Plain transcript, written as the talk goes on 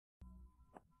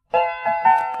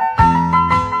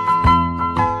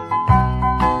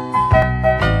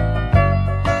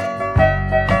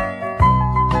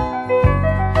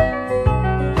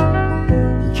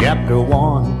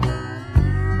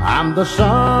I'm the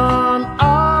son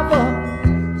of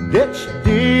a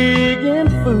ditch-digging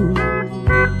fool.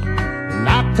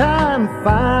 Nighttime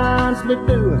finds me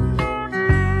doing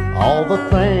all the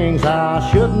things I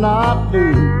should not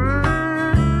do.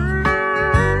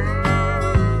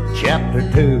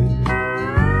 Chapter 2.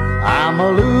 I'm a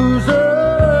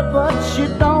loser, but she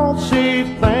don't see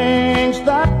things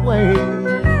that way.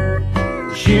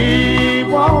 She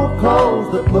won't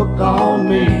close the book on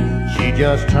me, she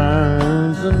just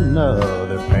turns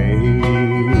another page.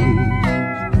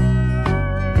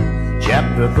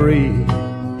 Chapter 3.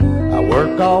 I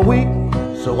work all week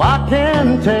so I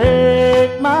can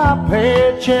take my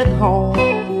paycheck home,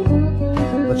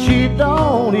 but she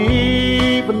don't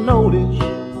even notice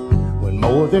when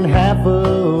more than half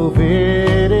of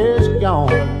it is gone.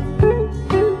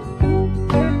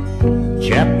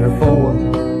 Chapter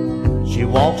 4. She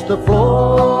walks the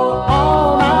floor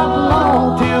all night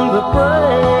long till the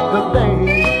break of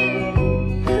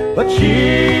day, but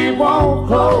she won't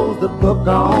close the book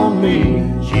on me,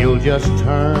 she'll just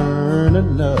turn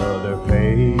another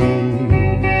page.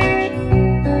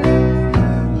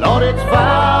 Lord, it's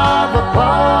 5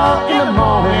 o'clock in the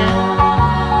morning,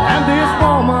 and this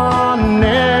woman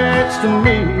next to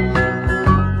me,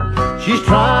 she's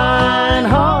trying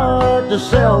hard to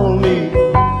sell me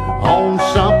on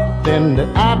something that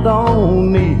I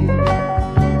don't need.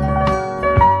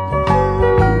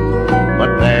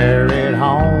 But there at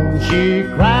home she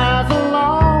cries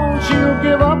alone, she'll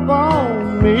give up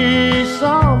on me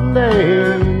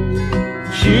someday.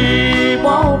 She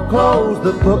won't close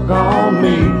the book on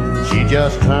me, she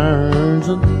just turns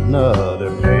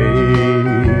another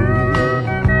page.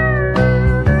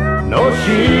 No,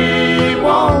 she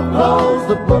won't close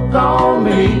the book on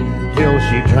me till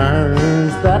she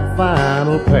turns that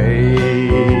final page.